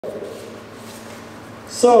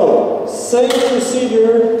So, same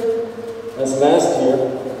procedure as last year.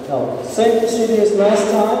 No, same procedure as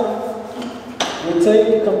last time. We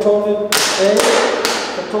take component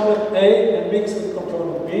A and mix with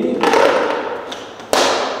component B.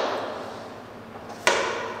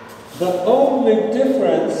 The only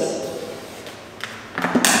difference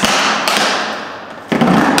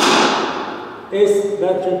is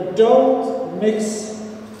that you don't mix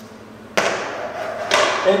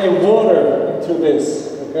any water into this,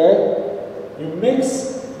 okay? You mix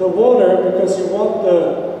the water because you want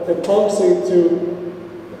the epoxy to,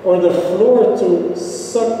 or the floor to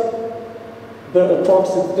suck the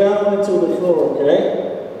epoxy down into the floor,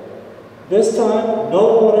 okay? This time,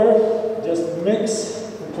 no water, just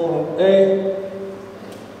mix component A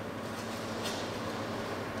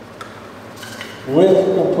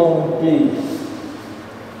with component B.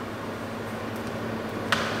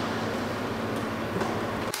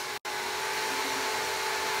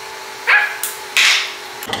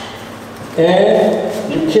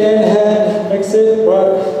 And you can hand mix it,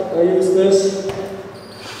 but I use this.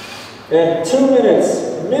 And 2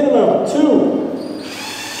 minutes, minimum 2.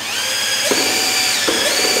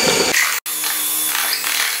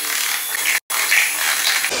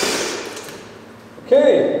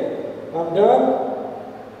 Okay, I'm done.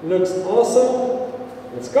 Looks awesome.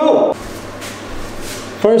 Let's go.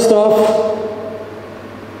 First off,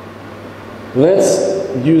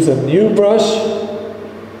 let's use a new brush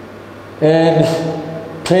and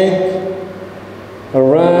paint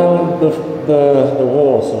around the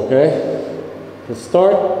walls, okay? Let's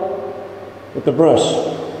start with the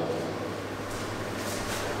brush.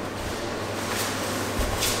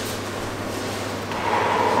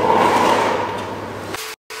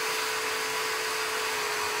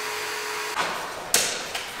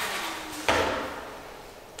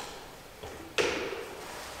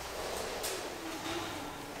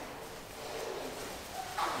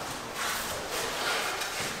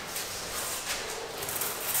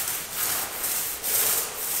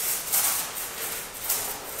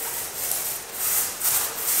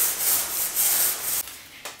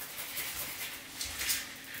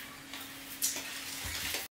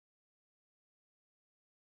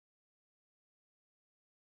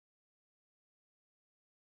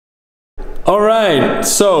 Alright,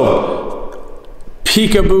 so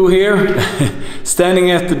peekaboo here,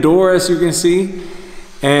 standing at the door as you can see,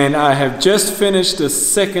 and I have just finished the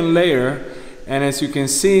second layer, and as you can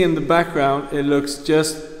see in the background, it looks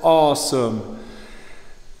just awesome.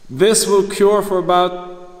 This will cure for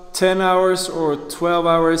about 10 hours or 12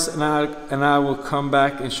 hours, and I will come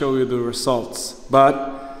back and show you the results,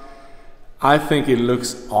 but I think it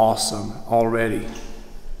looks awesome already.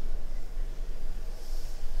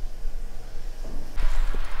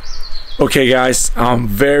 Okay guys, I'm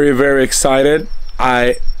very excited.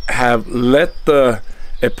 I have let the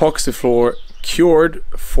epoxy floor cured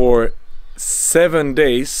for 7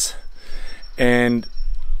 days and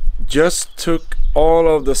just took all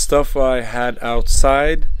of the stuff I had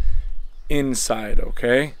outside inside,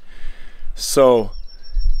 okay? So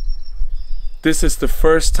this is the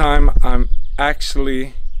first time I'm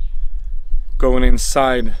actually going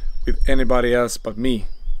inside with anybody else but me.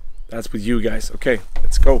 That's with you guys. Okay,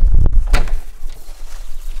 let's go.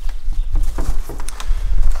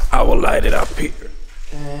 I will light it up here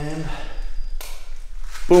and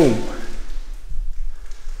boom.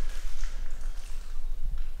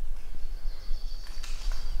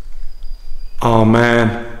 Oh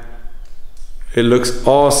man, it looks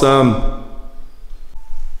awesome.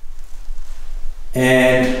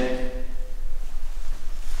 And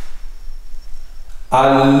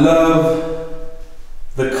I love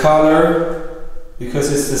the color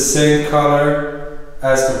because it's the same color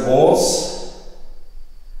as the walls.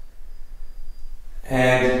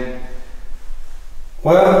 And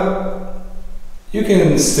well, you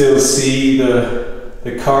can still see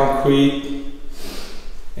the concrete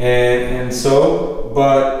and so,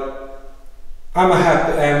 but I'm a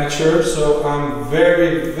happy amateur, so I'm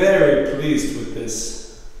very pleased with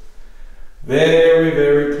this.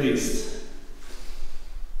 Very pleased.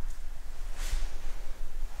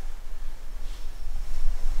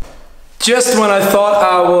 Just when I thought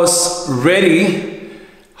I was ready,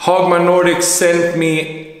 Hagman Nordic sent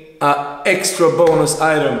me an extra bonus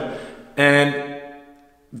item, and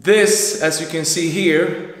this, as you can see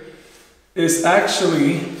here, is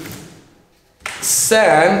actually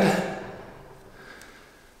sand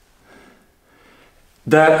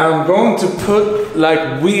that I'm going to put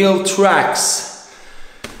like wheel tracks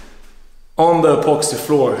on the epoxy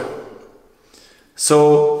floor.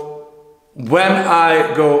 So when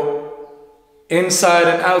I go inside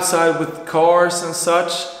and outside with cars and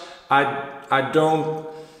such, I don't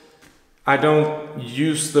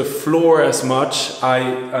use the floor as much.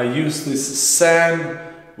 I use this sand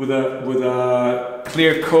with a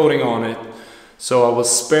clear coating on it, so I will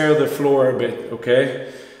spare the floor a bit,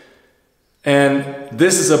 okay? And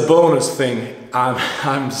this is a bonus thing.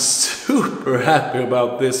 I'm super happy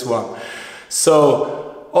about this one.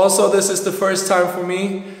 So also this is the first time for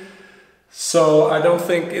me, so I don't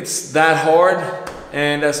think it's that hard.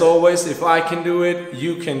 And as always, if I can do it,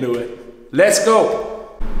 you can do it. Let's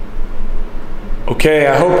go! Okay,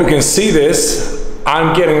 I hope you can see this.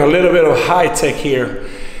 I'm getting a little bit of high tech here.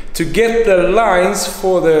 To get the lines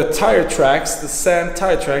for the tire tracks, the sand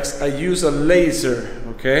tire tracks, I use a laser,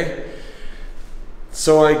 okay?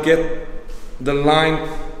 So I get the line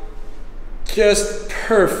just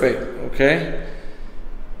perfect, okay?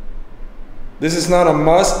 This is not a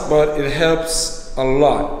must, but it helps a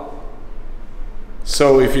lot.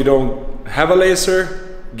 So if you don't have a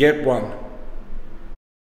laser, get one.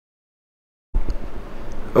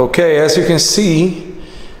 Okay, as you can see,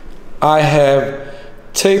 I have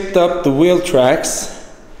taped up the wheel tracks,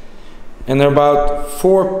 and they're about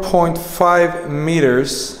 4.5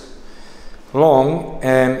 meters long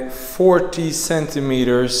and 40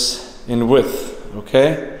 centimeters in width,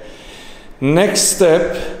 okay? Next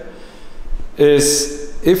step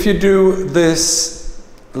is, if you do this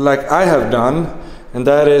like I have done, and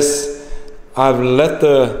that is I've let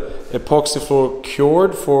the epoxy floor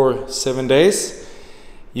cured for 7 days,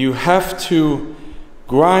 you have to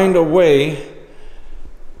grind away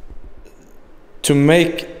to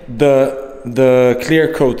make the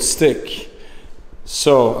clear coat stick.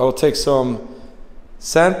 So I'll take some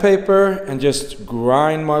sandpaper and just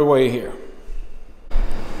grind my way here.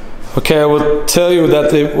 Okay, I will tell you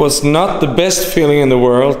that it was not the best feeling in the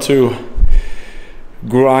world to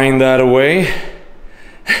grind that away.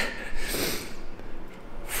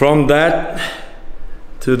 From that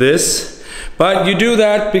to this. But you do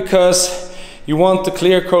that because you want the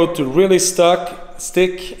clear coat to really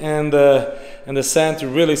stick and the sand to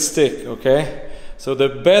really stick, okay? So the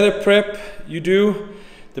better prep you do,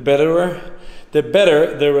 the better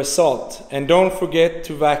the result. And don't forget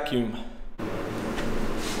to vacuum.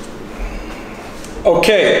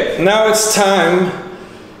 Okay, now it's time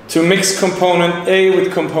to mix component A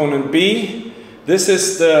with component B. This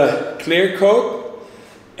is the clear coat,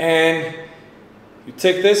 and you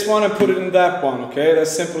take this one and put it in that one, okay?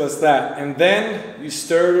 That's simple as that. And then you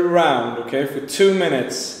stir it around, okay, for 2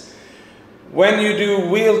 minutes. When you do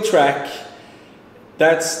wheel track,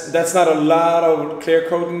 that's not a lot of clear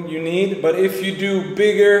coating you need, but if you do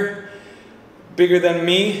bigger than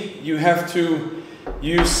me, you have to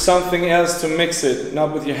use something else to mix it,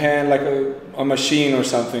 not with your hand, like a machine or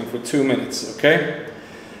something, for 2 minutes, okay?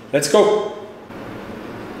 Let's go.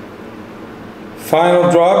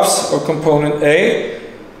 Final drops of component A,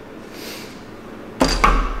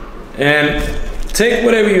 and take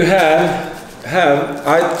whatever you have.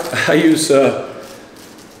 I use a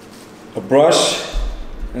brush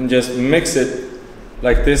and just mix it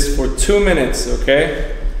like this for 2 minutes,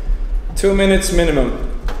 okay? 2 minutes minimum.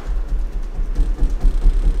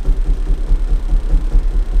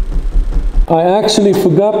 I actually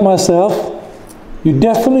forgot myself. You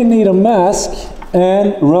definitely need a mask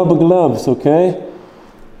and rubber gloves, okay?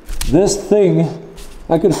 This thing,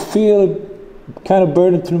 I could feel it kind of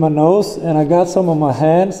burning through my nose, and I got some on my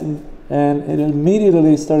hands, and it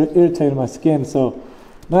immediately started irritating my skin. So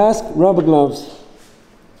mask, rubber gloves.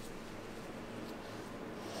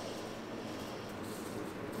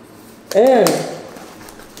 And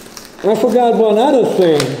I forgot one other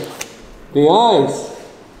thing, the eyes.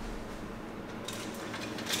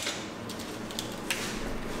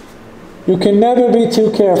 You can never be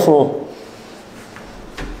too careful.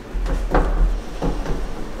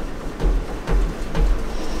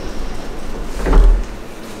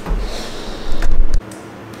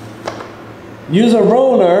 Use a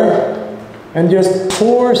roller and just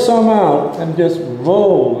pour some out and just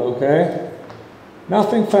roll, okay?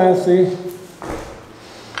 Nothing fancy.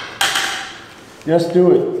 Just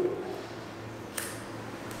do it.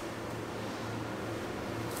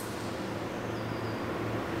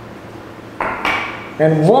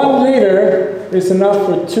 And 1 liter is enough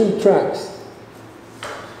for 2 tracks.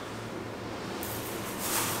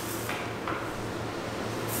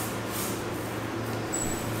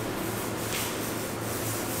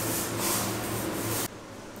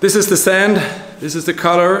 This is the sand, this is the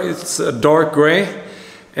color, it's a dark gray,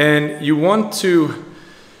 and you want to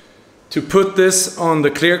put this on the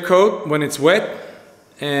clear coat when it's wet,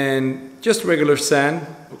 and just regular sand,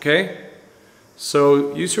 okay?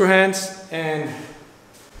 So use your hands and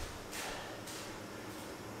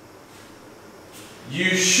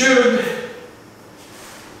you should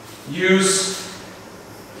use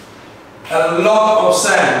a lot of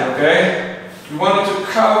sand, okay? You want it to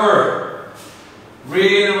cover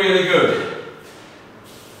really, really good.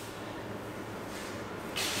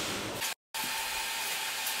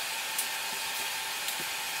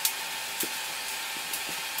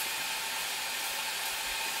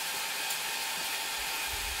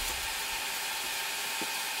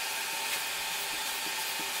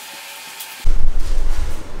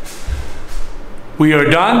 We are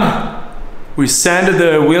done. We sanded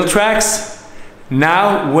the wheel tracks.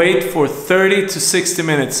 Now wait for 30 to 60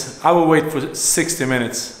 minutes. I will wait for 60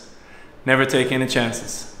 minutes. Never take any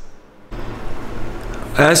chances.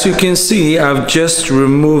 As you can see, I've just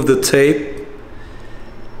removed the tape.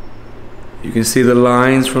 You can see the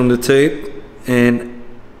lines from the tape, and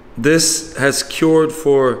this has cured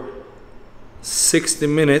for 60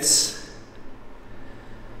 minutes.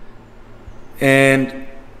 And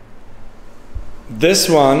this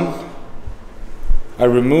one, I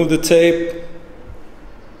removed the tape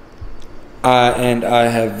and I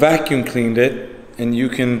have vacuum cleaned it, and you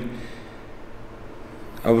can,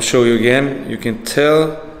 I will show you again, you can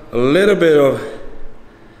tell a little bit of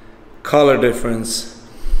color difference,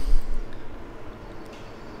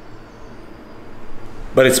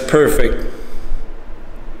 but it's perfect.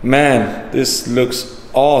 Man, this looks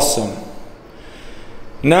awesome.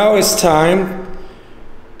 Now it's time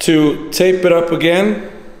to tape it up again,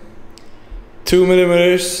 2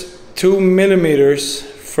 millimeters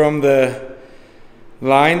from the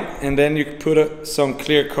line, and then you put some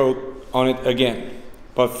clear coat on it again.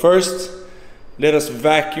 But first, let us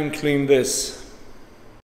vacuum clean this.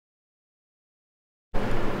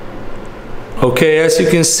 Okay, as you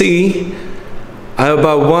can see, I have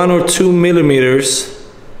about 1 or 2 millimeters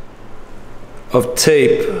of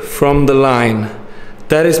tape from the line.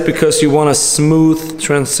 That is because you want a smooth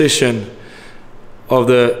transition of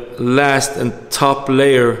the last and top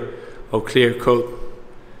layer of clear coat.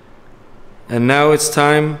 And now it's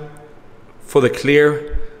time for the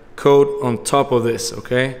clear coat on top of this,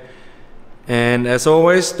 okay? And as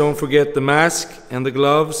always, don't forget the mask and the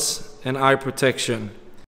gloves and eye protection.